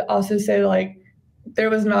would also say, there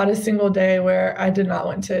was not a single day where I did not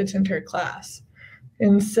want to attend her class.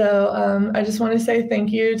 And so I just want to say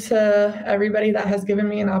thank you to everybody that has given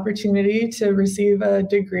me an opportunity to receive a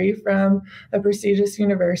degree from a prestigious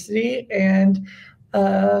university. And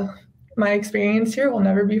my experience here will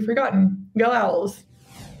never be forgotten. Go Owls!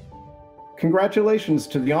 Congratulations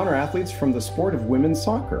to the honor athletes from the sport of women's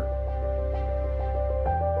soccer.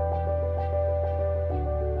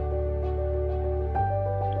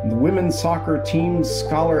 The women's soccer team's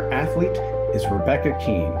scholar athlete is Rebecca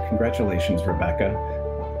Keene. Congratulations,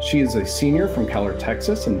 Rebecca. She is a senior from Keller,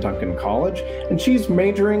 Texas and Duncan College, and she's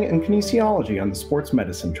majoring in kinesiology on the sports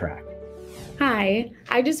medicine track. Hi,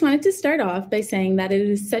 I just wanted to start off by saying that it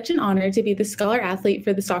is such an honor to be the scholar athlete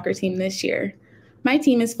for the soccer team this year. My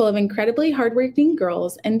team is full of incredibly hardworking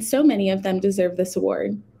girls, and so many of them deserve this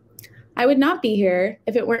award. I would not be here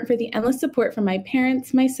if it weren't for the endless support from my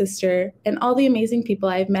parents, my sister, and all the amazing people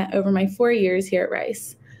I've met over my 4 years here at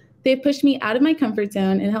Rice. They've pushed me out of my comfort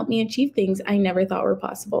zone and helped me achieve things I never thought were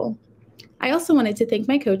possible. I also wanted to thank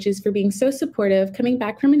my coaches for being so supportive coming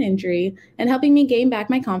back from an injury and helping me gain back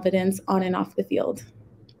my confidence on and off the field.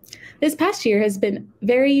 This past year has been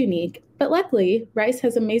very unique, but luckily, Rice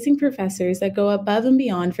has amazing professors that go above and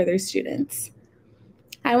beyond for their students.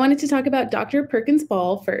 I wanted to talk about Dr. Perkins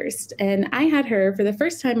Ball first, and I had her for the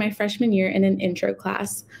first time my freshman year in an intro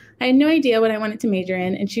class. I had no idea what I wanted to major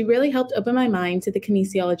in, and she really helped open my mind to the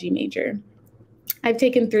kinesiology major. I've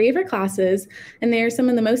taken 3 of her classes, and they are some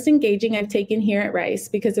of the most engaging I've taken here at Rice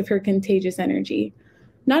because of her contagious energy.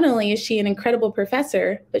 Not only is she an incredible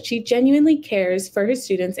professor, but she genuinely cares for her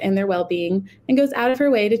students and their well-being and goes out of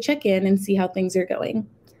her way to check in and see how things are going.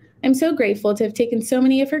 I'm so grateful to have taken so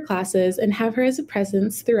many of her classes and have her as a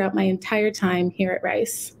presence throughout my entire time here at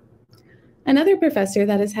Rice. Another professor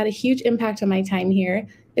that has had a huge impact on my time here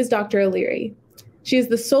is Dr. O'Leary. She is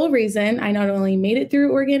the sole reason I not only made it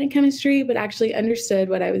through organic chemistry, but actually understood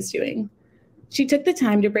what I was doing. She took the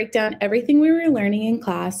time to break down everything we were learning in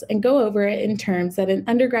class and go over it in terms that an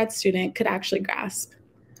undergrad student could actually grasp.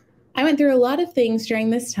 I went through a lot of things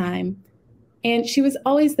during this time, and she was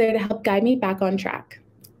always there to help guide me back on track.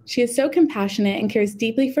 She is so compassionate and cares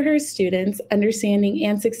deeply for her students' understanding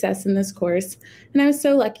and success in this course, and I was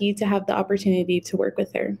so lucky to have the opportunity to work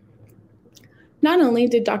with her. Not only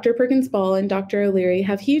did Dr. Perkins Ball and Dr. O'Leary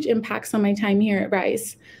have huge impacts on my time here at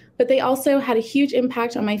Rice, but they also had a huge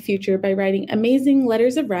impact on my future by writing amazing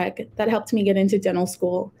letters of rec that helped me get into dental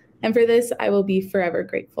school. And for this, I will be forever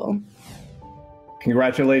grateful.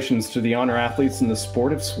 Congratulations to the honor athletes in the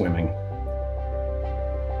sport of swimming.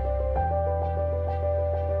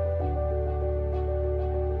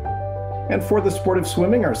 And for the sport of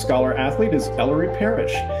swimming, our scholar athlete is Ellery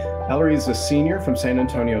Parrish. Ellery is a senior from San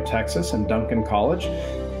Antonio, Texas and Duncan College.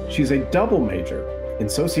 She's a double major in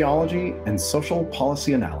sociology and social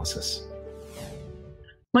policy analysis.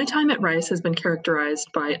 My time at Rice has been characterized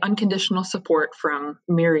by unconditional support from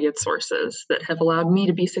myriad sources that have allowed me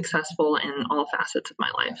to be successful in all facets of my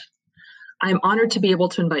life. I am honored to be able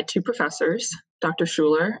to invite 2 professors, Dr.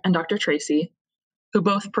 Schuler and Dr. Tracy, who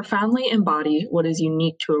both profoundly embody what is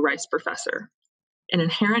unique to a Rice professor, an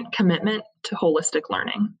inherent commitment to holistic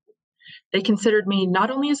learning. They considered me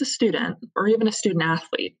not only as a student or even a student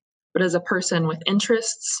athlete, but as a person with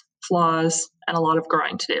interests, flaws, and a lot of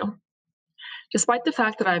growing to do. Despite the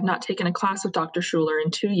fact that I have not taken a class with Dr. Schuler in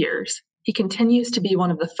 2 years, he continues to be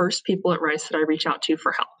one of the first people at Rice that I reach out to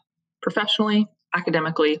for help, professionally,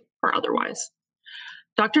 academically, or otherwise.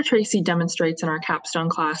 Dr. Tracy demonstrates in our capstone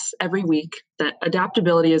class every week that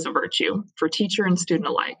adaptability is a virtue for teacher and student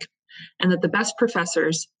alike, and that the best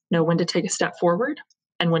professors know when to take a step forward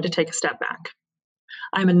and when to take a step back.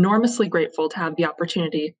 I'm enormously grateful to have the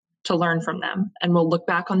opportunity to learn from them, and will look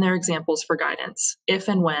back on their examples for guidance if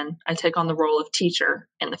and when I take on the role of teacher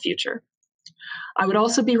in the future. I would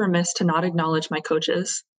also be remiss to not acknowledge my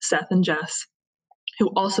coaches, Seth and Jess, who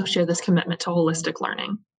also share this commitment to holistic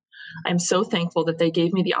learning. I'm so thankful that they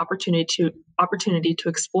gave me the opportunity to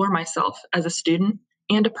explore myself as a student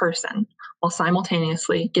and a person while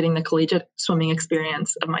simultaneously getting the collegiate swimming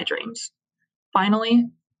experience of my dreams. Finally,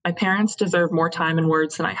 my parents deserve more time and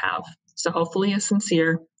words than I have, so hopefully a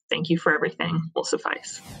sincere thank you for everything will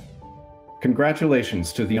suffice.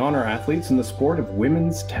 Congratulations to the honor athletes in the sport of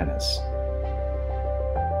women's tennis.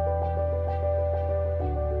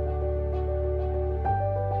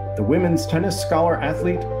 The women's tennis scholar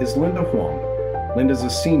athlete is Linda Huang. Linda's a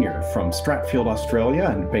senior from Stratfield, Australia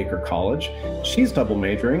and Baker College. She's double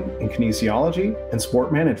majoring in kinesiology and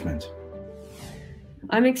sport management.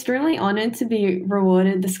 I'm extremely honored to be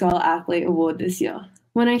awarded the Scholar Athlete Award this year.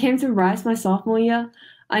 When I came to Rice my sophomore year,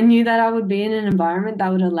 I knew that I would be in an environment that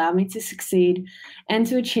would allow me to succeed and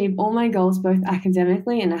to achieve all my goals both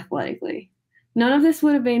academically and athletically. None of this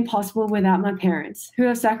would have been possible without my parents, who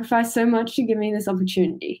have sacrificed so much to give me this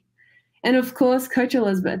opportunity. And of course, Coach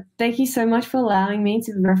Elizabeth, thank you so much for allowing me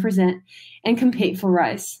to represent and compete for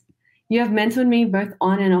Rice. You have mentored me both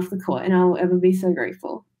on and off the court, and I will ever be so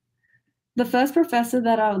grateful. The first professor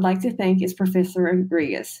that I would like to thank is Professor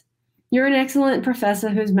Rodriguez. You're an excellent professor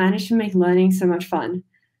who's managed to make learning so much fun.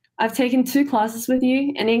 I've taken 2 classes with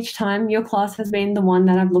you, and each time your class has been the one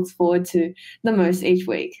that I've looked forward to the most each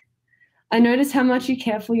week. I notice how much you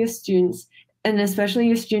care for your students, and especially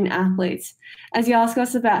your student athletes, as you ask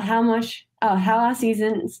us about how our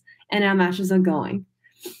seasons and our matches are going.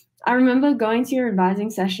 I remember going to your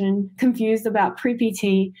advising session confused about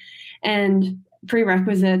pre-PT and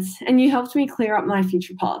prerequisites, and you helped me clear up my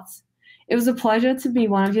future paths. It was a pleasure to be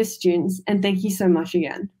one of your students, and thank you so much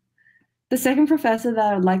again. The second professor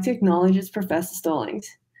that I would like to acknowledge is Professor Stallings.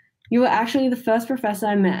 You were actually the first professor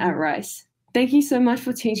I met at Rice. Thank you so much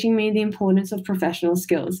for teaching me the importance of professional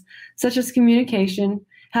skills, such as communication,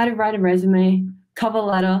 how to write a resume, cover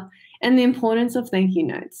letter, and the importance of thank you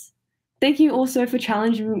notes. Thank you also for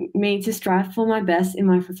challenging me to strive for my best in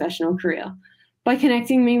my professional career by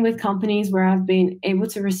connecting me with companies where I've been able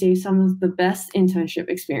to receive some of the best internship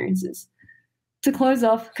experiences. To close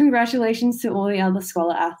off, congratulations to all the other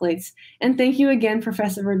Scholar athletes, and thank you again,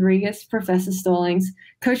 Professor Rodriguez, Professor Stallings,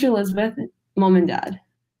 Coach Elizabeth, Mom and Dad.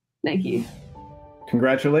 Thank you.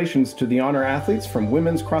 Congratulations to the honor athletes from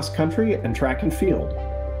women's cross country and track and field.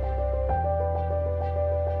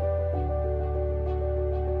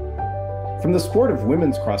 From the sport of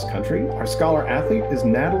women's cross country, our scholar athlete is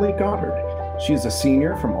Natalie Goddard. She is a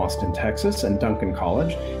senior from Austin, Texas and Duncan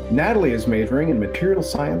College. Natalie is majoring in material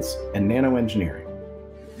science and nanoengineering.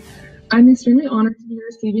 I'm extremely honored to be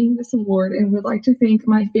receiving this award and would like to thank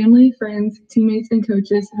my family, friends, teammates, and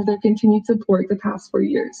coaches for their continued support the past 4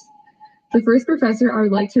 years. The first professor I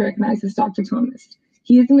would like to recognize is Dr. Thomas.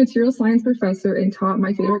 He is a material science professor and taught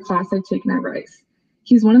my favorite class I've taken at Rice.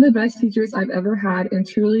 He's one of the best teachers I've ever had and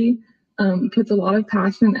truly puts a lot of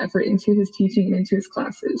passion and effort into his teaching and into his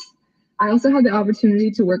classes. I also had the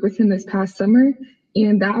opportunity to work with him this past summer,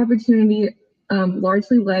 and that opportunity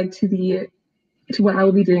largely led to what I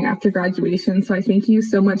will be doing after graduation. So I thank you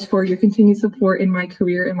so much for your continued support in my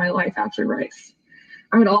career and my life after Rice.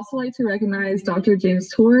 I would also like to recognize Dr. James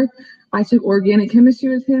Torr. I took organic chemistry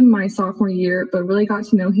with him my sophomore year, but really got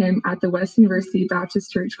to know him at the West University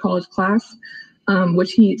Baptist Church College class,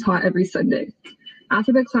 which he taught every Sunday.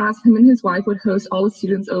 After the class, him and his wife would host all the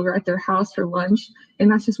students over at their house for lunch, and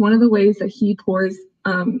that's just one of the ways that he pours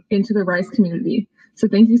into the Rice community. So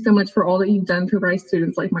thank you so much for all that you've done for Rice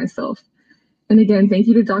students like myself. And again, thank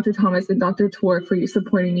you to Dr. Thomas and Dr. Torr for you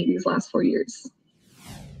supporting me these last 4 years.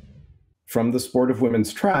 From the sport of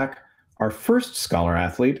women's track, our first scholar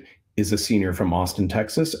athlete is a senior from Austin,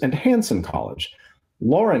 Texas and Hanson College.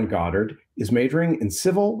 Lauren Goddard is majoring in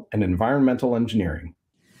civil and environmental engineering.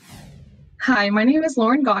 Hi, my name is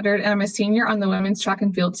Lauren Goddard, and I'm a senior on the women's track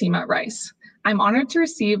and field team at Rice. I'm honored to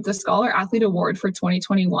receive the Scholar Athlete Award for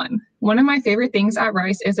 2021. One of my favorite things at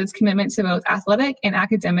Rice is its commitment to both athletic and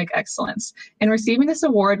academic excellence, and receiving this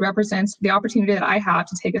award represents the opportunity that I have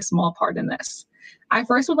to take a small part in this. I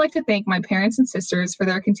first would like to thank my parents and sisters for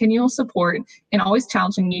their continual support and always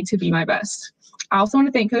challenging me to be my best. I also want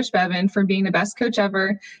to thank Coach Bevan for being the best coach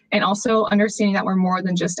ever and also understanding that we're more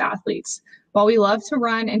than just athletes. While we love to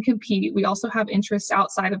run and compete, we also have interests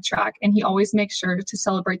outside of track, and he always makes sure to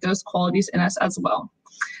celebrate those qualities in us as well.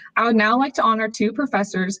 I would now like to honor two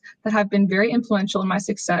professors that have been very influential in my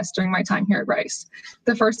success during my time here at Rice.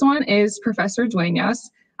 The first one is Professor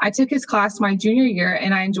Duenas. I took his class my junior year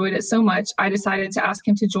and I enjoyed it so much, I decided to ask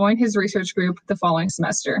him to join his research group the following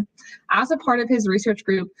semester. As a part of his research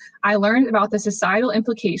group, I learned about the societal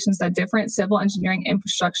implications that different civil engineering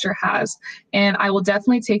infrastructure has, and I will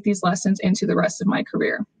definitely take these lessons into the rest of my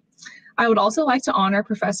career. I would also like to honor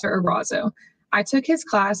Professor Arazo. I took his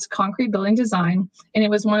class, Concrete Building Design, and it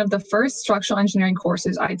was one of the first structural engineering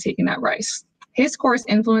courses I had taken at Rice. His course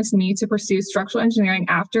influenced me to pursue structural engineering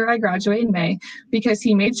after I graduated in May because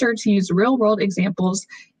he made sure to use real-world examples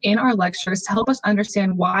in our lectures to help us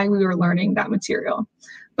understand why we were learning that material.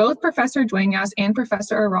 Both Professor Duenas and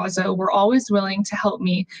Professor Arazo were always willing to help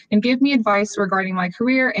me and give me advice regarding my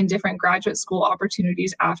career and different graduate school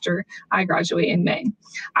opportunities after I graduate in May.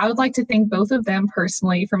 I would like to thank both of them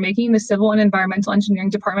personally for making the Civil and Environmental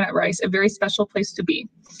Engineering Department at Rice a very special place to be.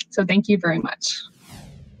 So thank you very much.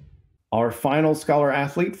 Our final scholar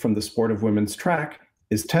athlete from the sport of women's track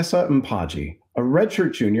is Tessa Mpaji, a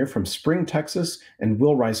redshirt junior from Spring, Texas, and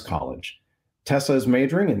Will Rice College. Tessa is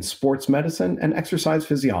majoring in sports medicine and exercise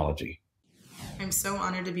physiology. I'm so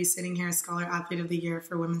honored to be sitting here as Scholar Athlete of the Year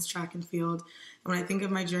for women's track and field. And when I think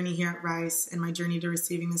of my journey here at Rice and my journey to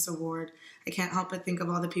receiving this award, I can't help but think of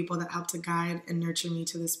all the people that helped to guide and nurture me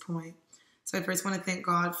to this point. So I first want to thank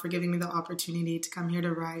God for giving me the opportunity to come here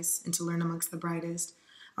to Rice and to learn amongst the brightest.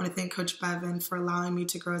 I want to thank Coach Bevan for allowing me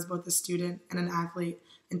to grow as both a student and an athlete,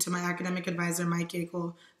 and to my academic advisor, Mike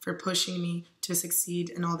Gakel, for pushing me to succeed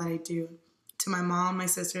in all that I do. To my mom, my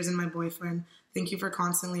sisters, and my boyfriend, thank you for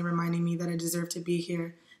constantly reminding me that I deserve to be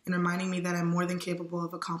here and reminding me that I'm more than capable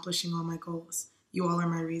of accomplishing all my goals. You all are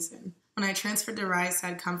my reason. When I transferred to Rice,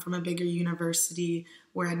 I'd come from a bigger university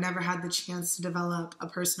where I'd never had the chance to develop a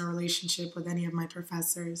personal relationship with any of my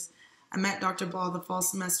professors. I met Dr. Ball the fall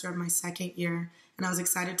semester of my second year, and I was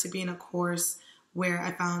excited to be in a course where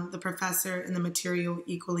I found the professor and the material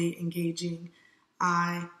equally engaging.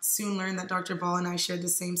 I soon learned that Dr. Ball and I shared the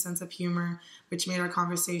same sense of humor, which made our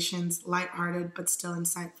conversations lighthearted but still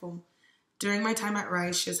insightful. During my time at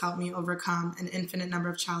Rice, she has helped me overcome an infinite number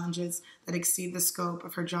of challenges that exceed the scope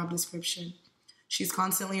of her job description. She's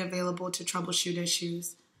constantly available to troubleshoot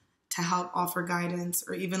issues, to help offer guidance,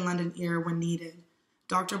 or even lend an ear when needed.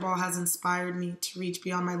 Dr. Ball has inspired me to reach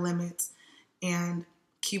beyond my limits and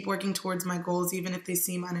keep working towards my goals even if they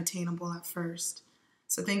seem unattainable at first.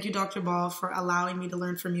 So thank you, Dr. Ball, for allowing me to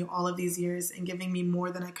learn from you all of these years and giving me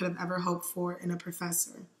more than I could have ever hoped for in a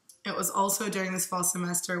professor. It was also during this fall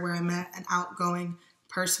semester where I met an outgoing,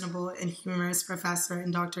 personable, and humorous professor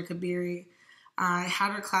in Dr. Kabiri. I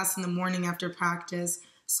had her class in the morning after practice,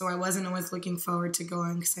 so I wasn't always looking forward to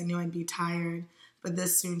going because I knew I'd be tired, but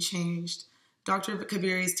this soon changed. Dr.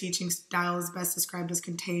 Kabiri's teaching style is best described as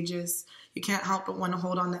contagious. You can't help but want to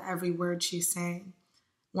hold on to every word she's saying.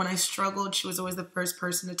 When I struggled, she was always the first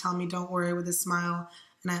person to tell me don't worry with a smile,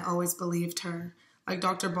 and I always believed her. Like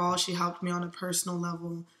Dr. Ball, she helped me on a personal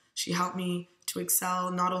level. She helped me to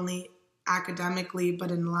excel not only academically,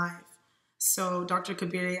 but in life. So, Dr.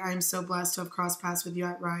 Kabiri, I am so blessed to have crossed paths with you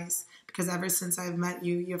at Rice, because ever since I have met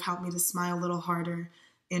you, you have helped me to smile a little harder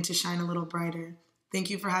and to shine a little brighter. Thank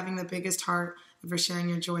you for having the biggest heart and for sharing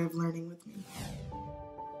your joy of learning with me.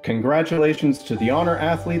 Congratulations to the honor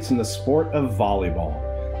athletes in the sport of volleyball.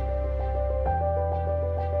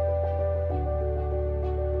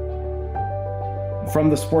 From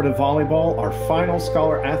the sport of volleyball, our final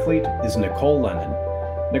scholar athlete is Nicole Lennon.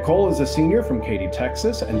 Nicole is a senior from Katy,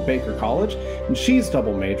 Texas, and Baker College, and she's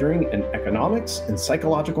double majoring in economics and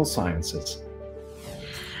psychological sciences.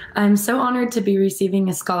 I'm so honored to be receiving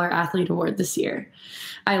a Scholar Athlete Award this year.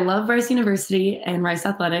 I love Rice University and Rice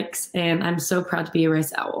Athletics, and I'm so proud to be a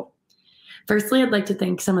Rice Owl. Firstly, I'd like to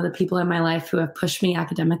thank some of the people in my life who have pushed me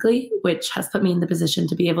academically, which has put me in the position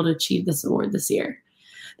to be able to achieve this award this year.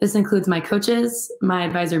 This includes my coaches, my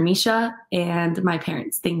advisor, Misha, and my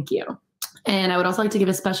parents. Thank you. And I would also like to give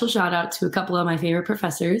a special shout out to a couple of my favorite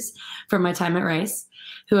professors from my time at Rice,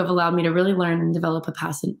 who have allowed me to really learn and develop a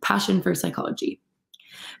passion for psychology.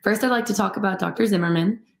 First, I'd like to talk about Dr.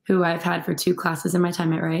 Zimmerman, who I've had for 2 classes in my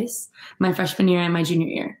time at Rice, my freshman year and my junior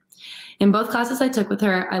year. In both classes I took with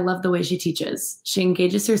her, I love the way she teaches. She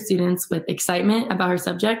engages her students with excitement about her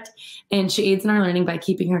subject, and she aids in our learning by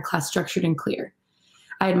keeping her class structured and clear.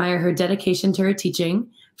 I admire her dedication to her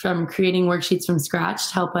teaching, from creating worksheets from scratch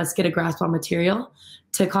to help us get a grasp on material,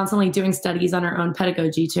 to constantly doing studies on her own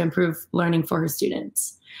pedagogy to improve learning for her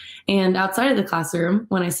students. And outside of the classroom,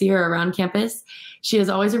 when I see her around campus, she has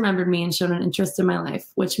always remembered me and shown an interest in my life,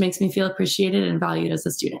 which makes me feel appreciated and valued as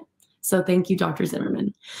a student. So thank you, Dr.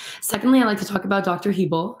 Zimmerman. Secondly, I'd like to talk about Dr.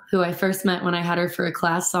 Hebel, who I first met when I had her for a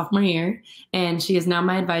class sophomore year, and she is now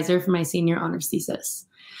my advisor for my senior honors thesis.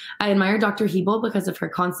 I admire Dr. Hebel because of her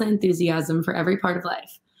constant enthusiasm for every part of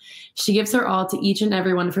life. She gives her all to each and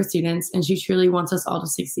every one of her students, and she truly wants us all to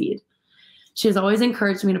succeed. She has always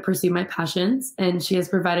encouraged me to pursue my passions, and she has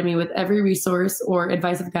provided me with every resource or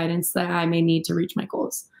advice of guidance that I may need to reach my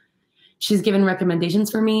goals. She's given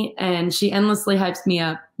recommendations for me, and she endlessly hypes me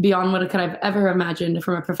up beyond what I could have ever imagined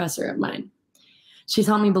from a professor of mine. She's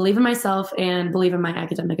helped me believe in myself and believe in my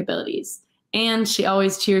academic abilities. And she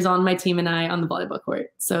always cheers on my team and I on the volleyball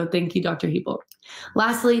court. So thank you, Dr. Hebel.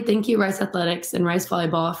 Lastly, thank you, Rice Athletics and Rice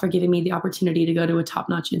Volleyball, for giving me the opportunity to go to a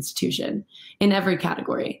top-notch institution in every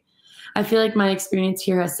category. I feel like my experience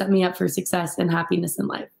here has set me up for success and happiness in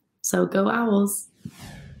life. So go Owls.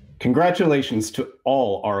 Congratulations to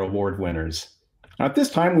all our award winners. Now, at this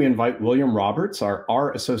time, we invite William Roberts,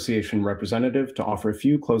 our Association representative, to offer a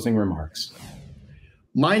few closing remarks.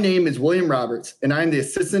 My name is William Roberts, and I'm the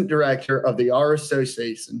Assistant Director of the R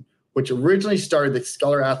Association, which originally started the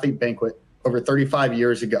Scholar Athlete Banquet over 35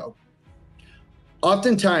 years ago.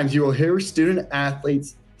 Oftentimes, you will hear student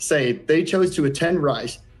athletes say they chose to attend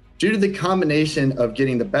Rice due to the combination of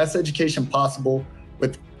getting the best education possible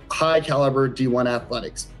with high caliber D1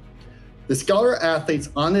 athletics. The Scholar athletes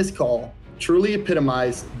on this call truly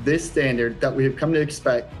epitomize this standard that we have come to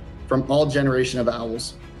expect from all generation of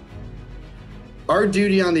Owls. Our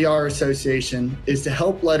duty on the R Association is to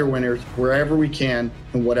help letter winners wherever we can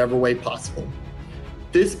in whatever way possible.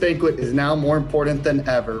 This banquet is now more important than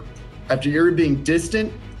ever after you're being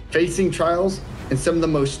distant, facing trials, and some of the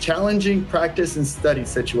most challenging practice and study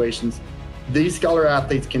situations. These Scholar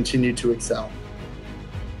athletes continue to excel.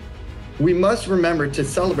 We must remember to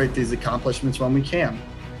celebrate these accomplishments when we can.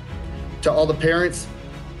 To all the parents,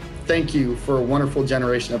 thank you for a wonderful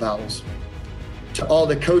generation of Owls. To all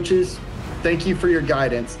the coaches, thank you for your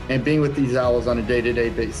guidance and being with these Owls on a day-to-day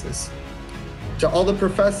basis. To all the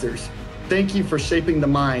professors, thank you for shaping the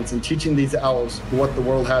minds and teaching these Owls what the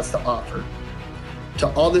world has to offer. To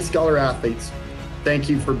all the Scholar athletes, thank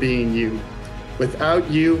you for being you. Without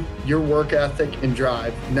you, your work ethic and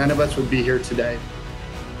drive, none of us would be here today.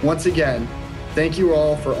 Once again, thank you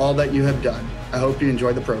all for all that you have done. I hope you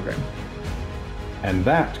enjoy the program. And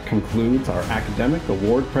that concludes our academic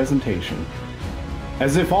award presentation.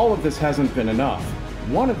 As if all of this hasn't been enough,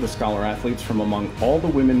 one of the Scholar athletes from among all the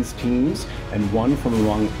women's teams and one from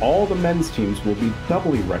among all the men's teams will be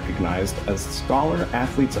doubly recognized as Scholar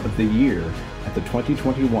Athletes of the Year at the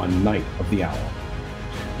 2021 Night of the Owl.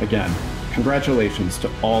 Again, congratulations to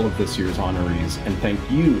all of this year's honorees, and thank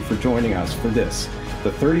you for joining us for this, the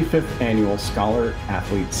 35th Annual Scholar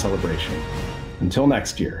Athlete Celebration. Until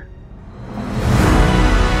next year.